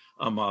nowadays.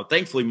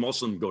 Thankfully,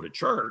 most of them go to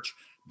church,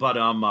 but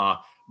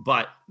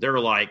they're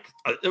like,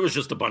 it was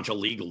just a bunch of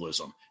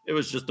legalism. It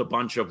was just a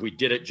bunch of, we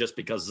did it just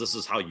because this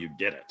is how you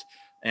did it.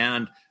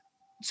 And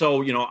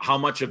so, how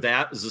much of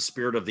that is the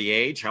spirit of the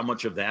age? How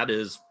much of that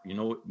is,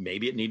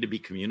 maybe it need to be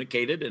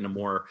communicated in a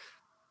more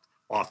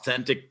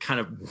authentic, kind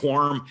of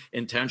warm,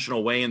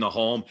 intentional way in the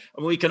home?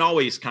 I mean, we can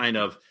always kind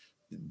of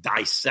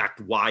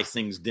dissect why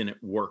things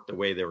didn't work the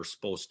way they were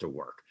supposed to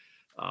work.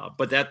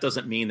 But that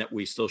doesn't mean that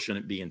we still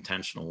shouldn't be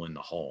intentional in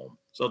the home.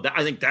 So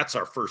I think that's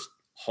our first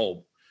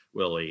hope,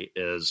 Willie,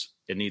 is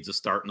it needs to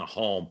start in the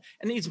home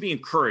and needs to be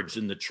encouraged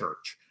in the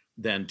church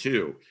then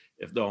too.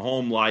 If the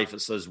home life,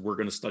 it says we're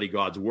going to study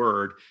God's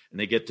word, and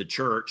they get to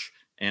church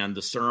and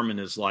the sermon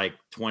is like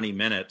 20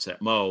 minutes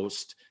at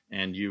most,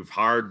 and you've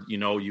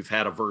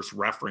had a verse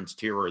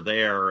referenced here or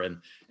there,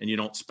 and you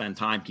don't spend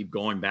time, keep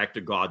going back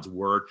to God's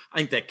word, I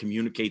think that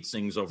communicates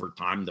things over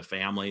time. The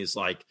family is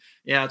like,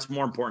 yeah, it's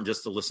more important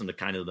just to listen to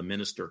kind of the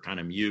minister kind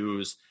of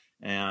muse.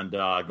 And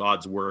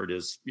God's word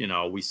is,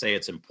 we say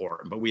it's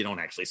important, but we don't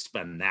actually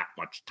spend that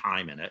much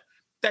time in it.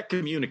 That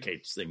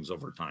communicates things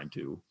over time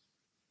too.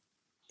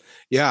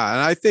 Yeah.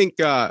 And I think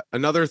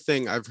another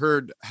thing I've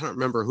heard, I don't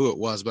remember who it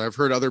was, but I've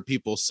heard other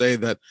people say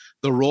that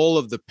the role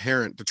of the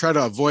parent, to try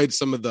to avoid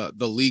some of the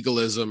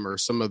legalism or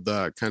some of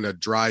the kind of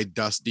dry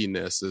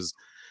dustiness, is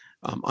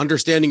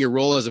understanding your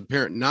role as a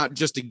parent, not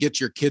just to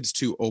get your kids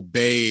to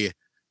obey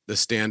the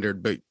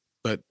standard, but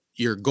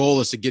your goal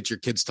is to get your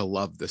kids to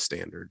love the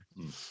standard.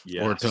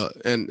 Yes. Or to,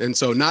 and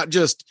so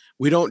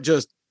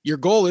your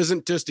goal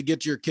isn't just to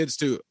get your kids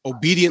to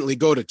obediently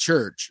go to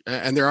church.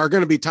 And there are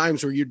going to be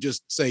times where you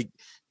just say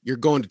you're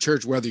going to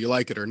church, whether you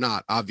like it or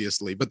not,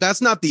 obviously, but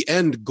that's not the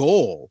end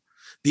goal.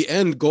 The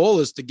end goal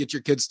is to get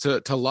your kids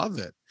to love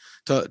it,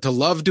 to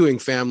love doing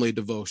family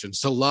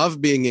devotions, to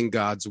love being in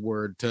God's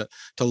word, to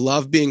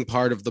love being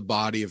part of the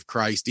body of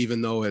Christ,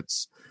 even though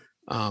it's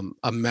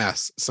a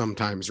mess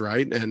sometimes,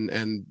 right?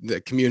 And the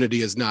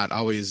community is not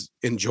always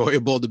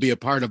enjoyable to be a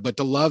part of, but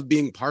to love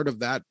being part of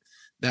that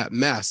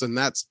mess. And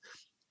that's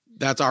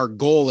our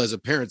goal as a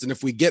parents. And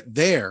if we get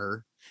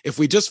there, if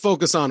we just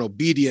focus on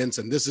obedience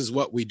and this is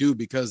what we do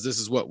because this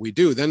is what we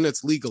do, then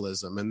it's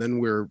legalism. And then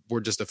we're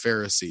just a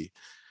Pharisee.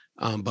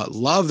 But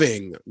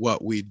loving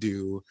what we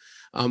do,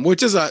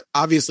 which is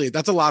obviously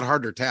that's a lot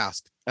harder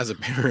task as a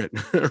parent,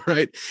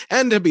 right?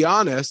 And to be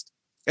honest,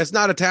 it's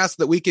not a task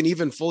that we can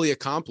even fully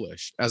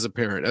accomplish as a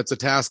parent. It's a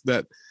task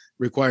that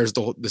requires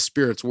the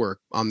Spirit's work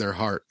on their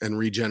heart and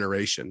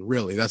regeneration.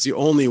 Really, that's the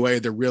only way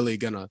they're really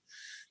gonna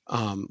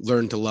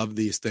learn to love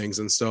these things.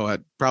 And so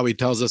it probably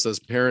tells us as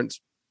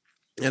parents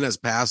and as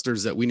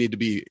pastors that we need to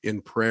be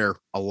in prayer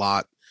a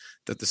lot,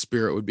 that the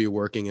Spirit would be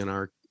working in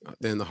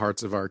the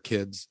hearts of our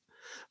kids.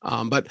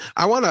 But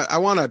I want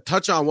to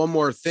touch on one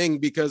more thing,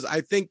 because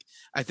I think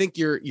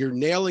you're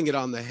nailing it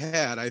on the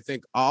head. I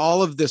think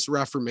all of this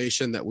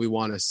reformation that we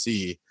want to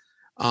see,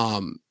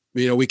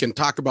 we can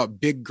talk about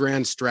big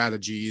grand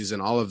strategies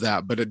and all of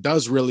that, but it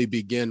does really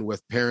begin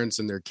with parents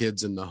and their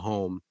kids in the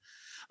home.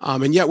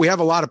 And yet we have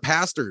a lot of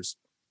pastors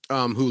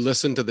who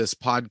listen to this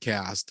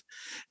podcast,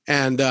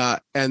 and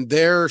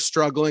they're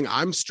struggling.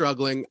 I'm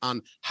struggling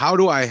on how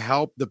do I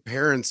help the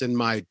parents in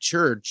my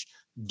church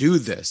do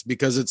this,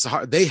 because it's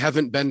hard. They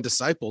haven't been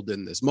discipled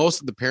in this. Most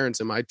of the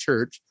parents in my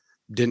church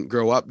didn't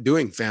grow up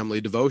doing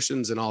family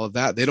devotions and all of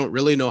that. They don't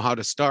really know how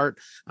to start.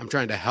 I'm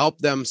trying to help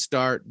them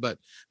start, but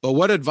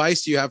what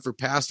advice do you have for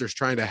pastors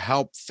trying to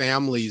help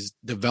families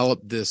develop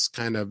this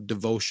kind of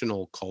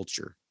devotional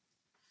culture?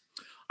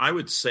 I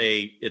would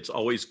say it's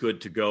always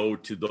good to go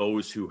to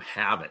those who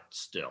have it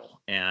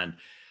still and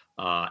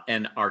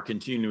are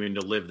continuing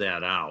to live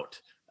that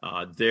out.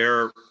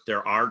 There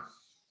are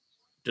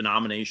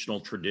denominational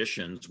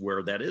traditions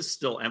where that is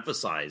still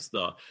emphasized,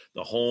 the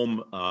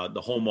home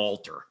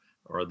altar,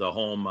 or the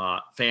home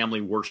family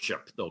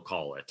worship, they'll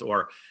call it.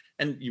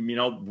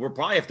 We'll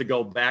probably have to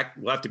go back.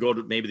 We'll have to go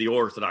to maybe the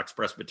Orthodox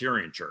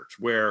Presbyterian Church,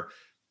 where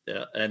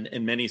and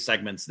in many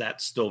segments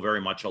that's still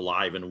very much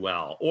alive and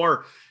well.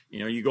 Or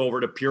you go over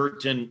to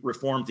Puritan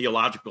Reformed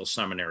Theological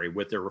Seminary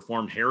with their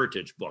Reformed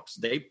Heritage books.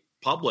 They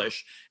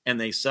publish and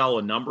they sell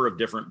a number of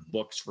different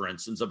books, for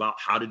instance, about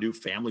how to do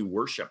family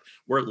worship,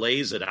 where it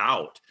lays it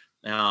out.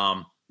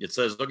 It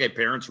says, okay,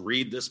 parents,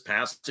 read this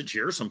passage.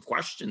 Here are some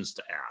questions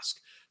to ask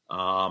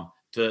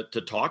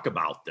to talk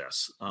about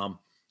this.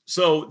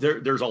 So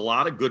there's a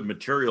lot of good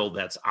material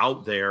that's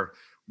out there.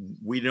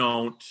 We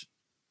don't,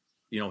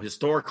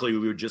 historically,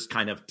 we would just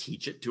kind of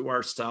teach it to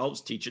ourselves,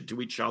 teach it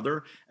to each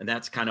other, and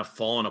that's kind of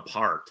fallen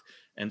apart.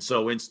 And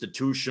so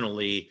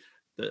institutionally,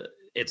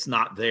 it's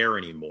not there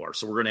anymore.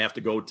 So we're going to have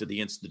to go to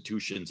the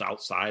institutions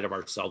outside of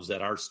ourselves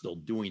that are still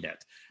doing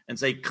it and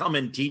say, come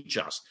and teach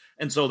us.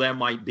 And so that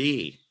might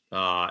be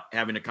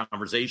having a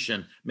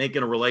conversation,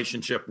 making a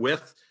relationship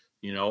with,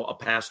 a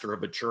pastor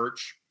of a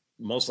church,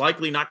 most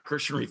likely not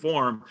Christian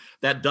Reform,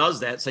 that does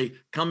that. Say,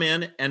 come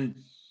in and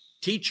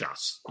teach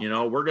us.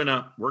 We're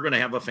gonna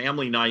have a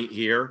family night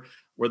here.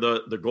 where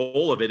the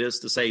goal of it is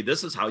to say,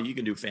 this is how you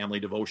can do family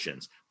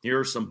devotions. Here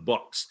are some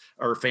books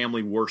or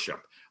family worship.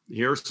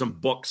 Here are some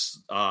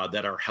books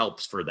that are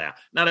helps for that.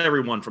 Not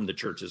everyone from the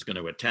church is going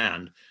to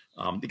attend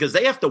because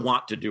they have to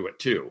want to do it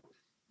too.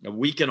 Now,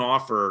 we can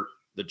offer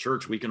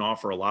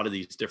a lot of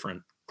these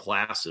different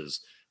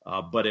classes.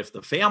 But if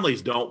the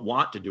families don't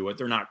want to do it,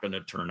 they're not going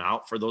to turn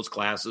out for those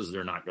classes.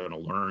 They're not going to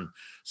learn.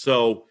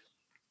 So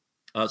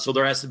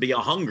there has to be a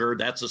hunger.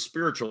 That's a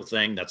spiritual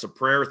thing. That's a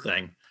prayer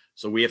thing.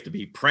 So we have to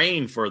be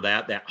praying for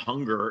that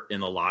hunger in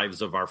the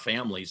lives of our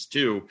families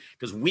too.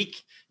 Because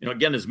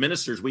again, as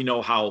ministers, we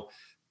know how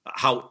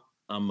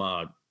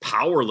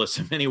powerless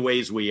in many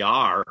ways we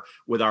are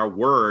with our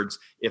words.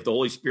 If the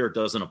Holy Spirit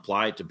doesn't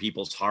apply it to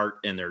people's heart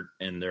and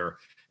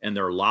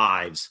their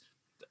lives,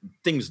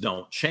 things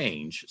don't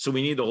change. So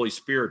we need the Holy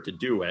Spirit to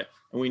do it.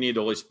 And we need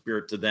the Holy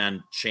Spirit to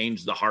then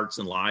change the hearts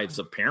and lives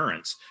of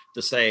parents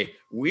to say,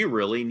 we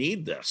really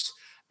need this.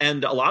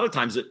 And a lot of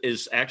times it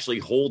is actually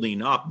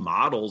holding up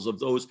models of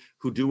those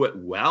who do it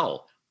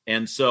well.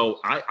 And so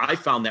I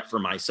found that for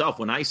myself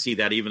when I see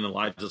that even in the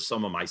lives of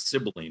some of my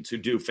siblings who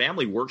do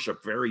family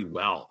worship very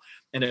well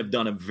and have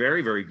done a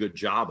very, very good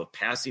job of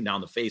passing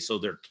down the faith. So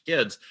their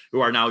kids, who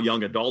are now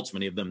young adults,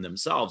 many of them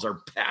themselves, are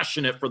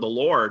passionate for the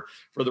Lord,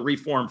 for the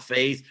Reformed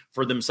faith,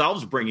 for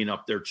themselves bringing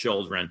up their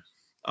children.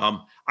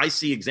 I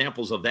see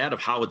examples of that,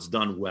 of how it's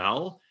done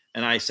well.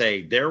 And I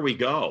say, there we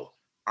go.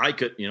 I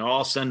could,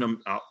 I'll send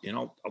them out,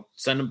 I'll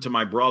send them to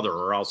my brother,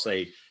 or I'll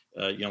say,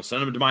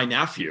 send them to my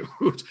nephew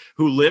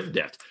who lived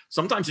it.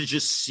 Sometimes it's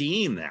just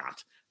seeing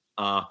that.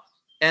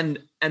 And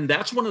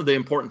that's one of the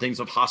important things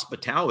of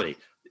hospitality.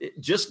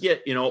 Just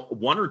get,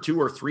 one or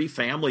two or three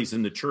families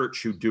in the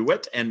church who do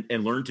it and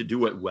learn to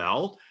do it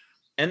well.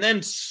 And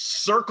then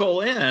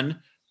circle in,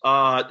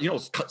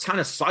 kind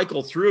of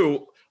cycle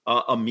through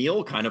a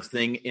meal kind of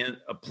thing in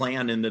a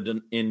plan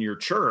in your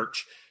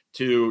church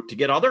to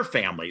get other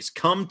families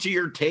come to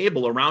your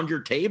table, around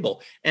your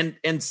table,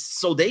 and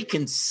so they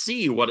can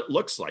see what it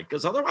looks like,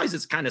 because otherwise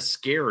it's kind of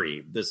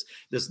scary, this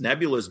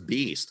nebulous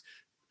beast.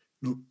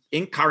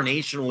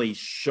 Incarnationally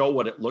show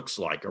what it looks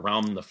like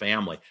around the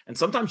family. And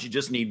sometimes you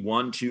just need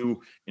one,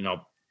 two,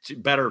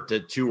 better to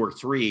two or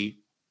three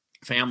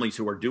families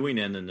who are doing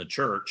it in the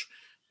church.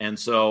 And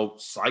so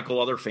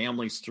cycle other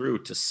families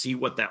through to see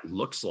what that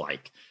looks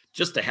like,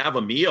 just to have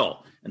a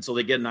meal. And so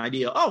they get an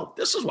idea, oh,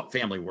 this is what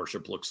family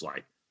worship looks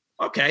like.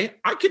 Okay,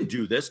 I can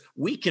do this.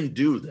 We can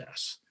do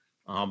this.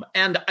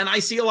 And I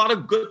see a lot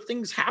of good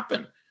things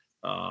happen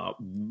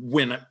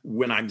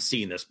when I'm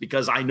seeing this,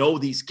 because I know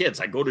these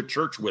kids. I go to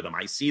church with them.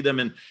 I see them,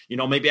 and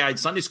maybe I had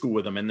Sunday school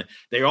with them, and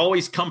they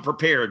always come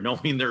prepared,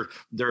 knowing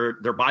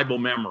their Bible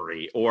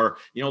memory, or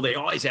they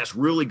always ask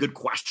really good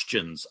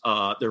questions.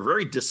 They're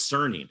very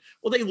discerning.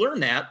 Well, they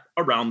learn that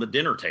around the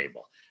dinner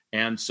table,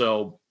 and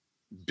so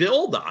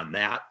build on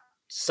that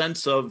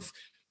sense of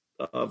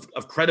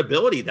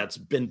credibility that's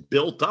been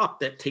built up,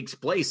 that takes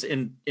place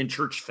in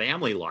church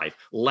family life.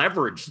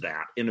 Leverage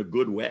that in a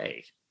good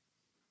way.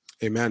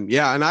 Amen.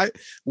 Yeah. And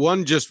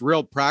one just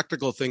real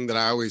practical thing that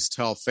I always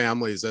tell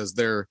families as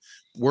they're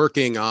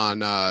working on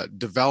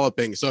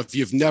developing. So if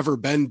you've never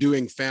been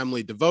doing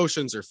family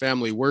devotions or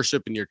family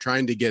worship and you're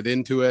trying to get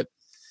into it,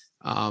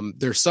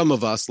 there's some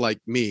of us like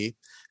me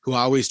who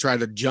always try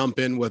to jump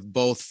in with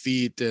both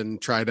feet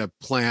and try to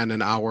plan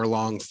an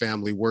hour-long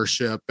family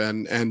worship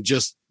and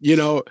just,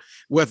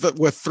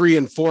 with 3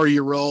 and 4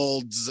 year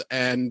olds,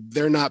 and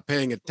they're not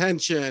paying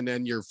attention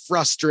and you're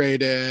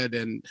frustrated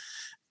and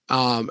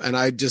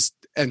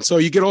so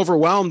you get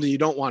overwhelmed and you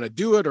don't want to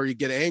do it, or you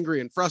get angry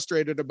and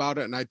frustrated about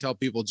it. And I tell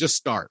people, just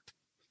start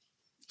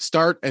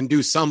and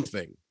do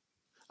something.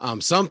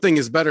 Something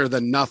is better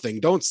than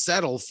nothing. Don't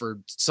settle for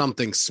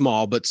something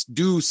small, but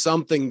do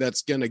something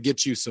that's going to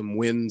get you some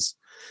wins.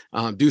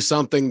 Do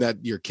something that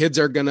your kids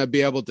are going to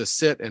be able to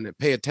sit and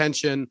pay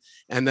attention,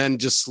 and then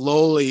just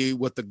slowly,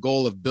 with the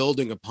goal of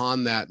building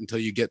upon that until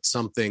you get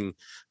something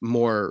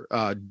more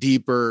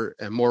deeper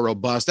and more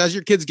robust. As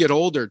your kids get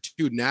older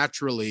too,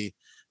 naturally,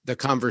 the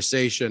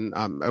conversation,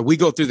 we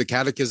go through the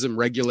catechism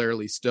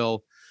regularly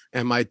still.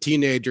 And my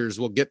teenagers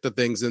will get to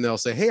things and they'll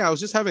say, hey, I was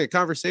just having a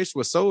conversation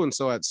with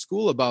so-and-so at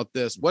school about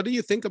this. What do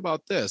you think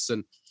about this?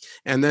 And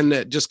then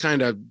it just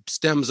kind of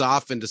stems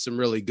off into some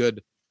really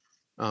good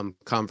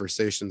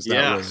conversations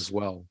that way as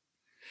well.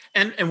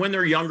 And when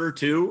they're younger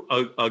too,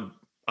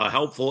 a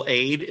helpful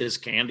aid is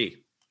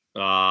candy.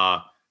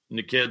 And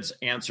the kids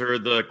answer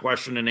the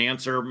question and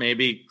answer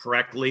maybe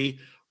correctly,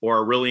 or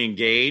are really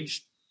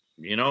engaged.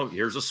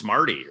 Here's a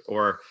Smartie,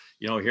 or,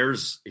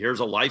 here's a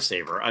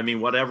Lifesaver. I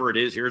mean, whatever it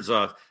is, here's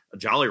a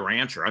Jolly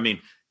Rancher. I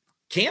mean,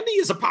 candy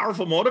is a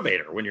powerful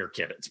motivator when you're a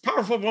kid. It's a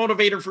powerful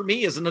motivator for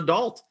me as an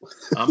adult.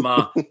 I'm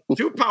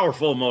too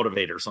powerful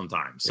motivator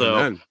sometimes.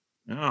 So,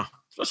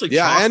 especially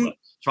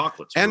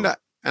chocolates. And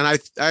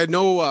I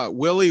know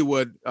Willie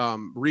would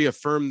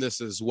reaffirm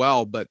this as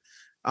well, but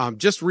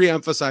just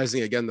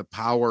reemphasizing again the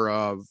power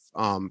of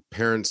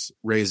parents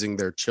raising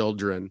their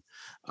children.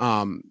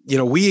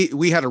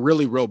 We had a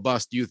really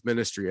robust youth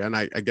ministry, and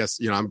I guess,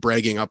 I'm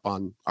bragging up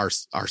on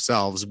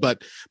ourselves,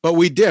 but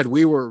we did.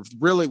 We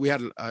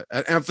had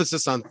an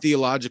emphasis on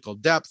theological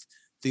depth,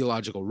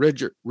 theological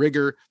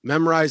rigor,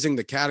 memorizing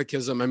the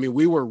catechism. I mean,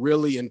 we were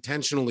really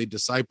intentionally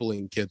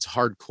discipling kids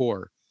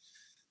hardcore,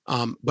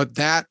 but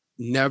that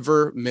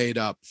never made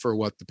up for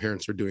what the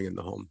parents were doing in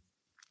the home.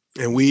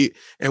 And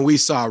we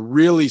saw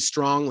really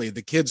strongly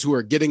the kids who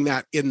are getting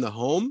that in the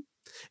home,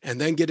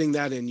 and then getting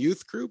that in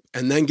youth group,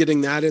 and then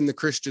getting that in the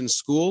Christian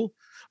school,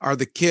 are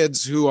the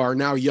kids who are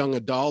now young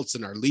adults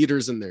and are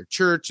leaders in their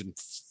church and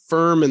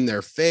firm in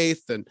their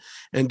faith and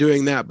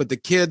doing that. But the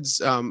kids,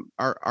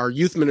 our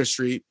youth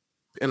ministry,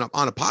 and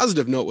on a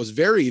positive note, was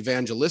very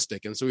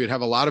evangelistic. And so we'd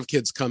have a lot of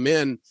kids come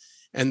in,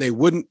 and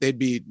they'd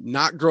be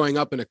not growing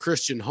up in a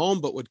Christian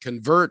home, but would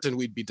convert, and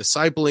we'd be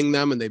discipling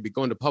them, and they'd be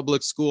going to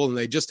public school, and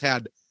they just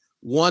had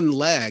one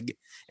leg,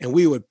 and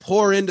we would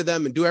pour into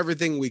them and do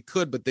everything we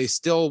could, but they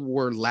still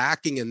were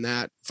lacking in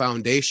that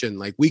foundation.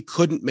 Like, we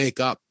couldn't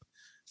make up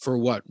for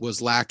what was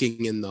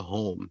lacking in the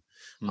home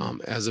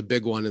as a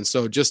big one. And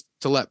so just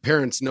to let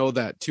parents know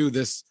that too,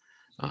 this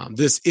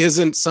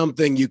isn't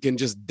something you can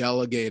just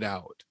delegate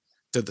out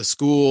to the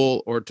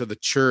school or to the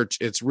church.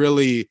 It's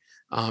really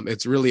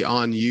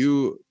on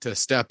you to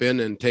step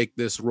in and take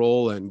this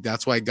role. And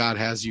that's why God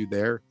has you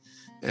there.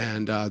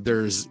 And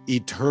there's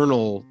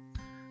eternal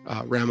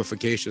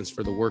ramifications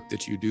for the work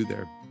that you do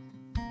there.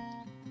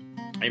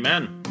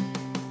 Amen.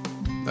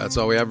 That's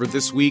all we have for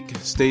this week.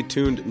 Stay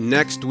tuned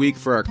next week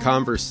for our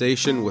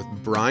conversation with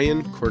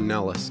Brian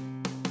Cornelis.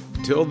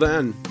 Till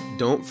then,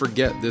 don't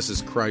forget this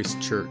is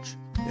Christ's church,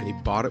 and he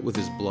bought it with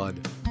his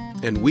blood.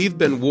 And we've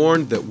been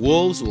warned that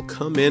wolves will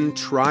come in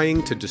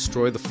trying to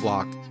destroy the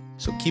flock.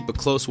 So keep a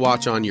close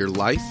watch on your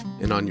life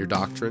and on your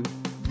doctrine.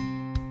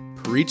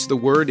 Preach the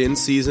word in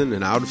season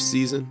and out of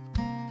season,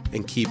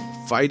 and keep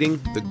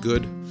fighting the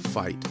good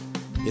fight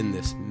in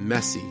this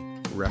messy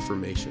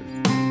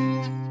Reformation.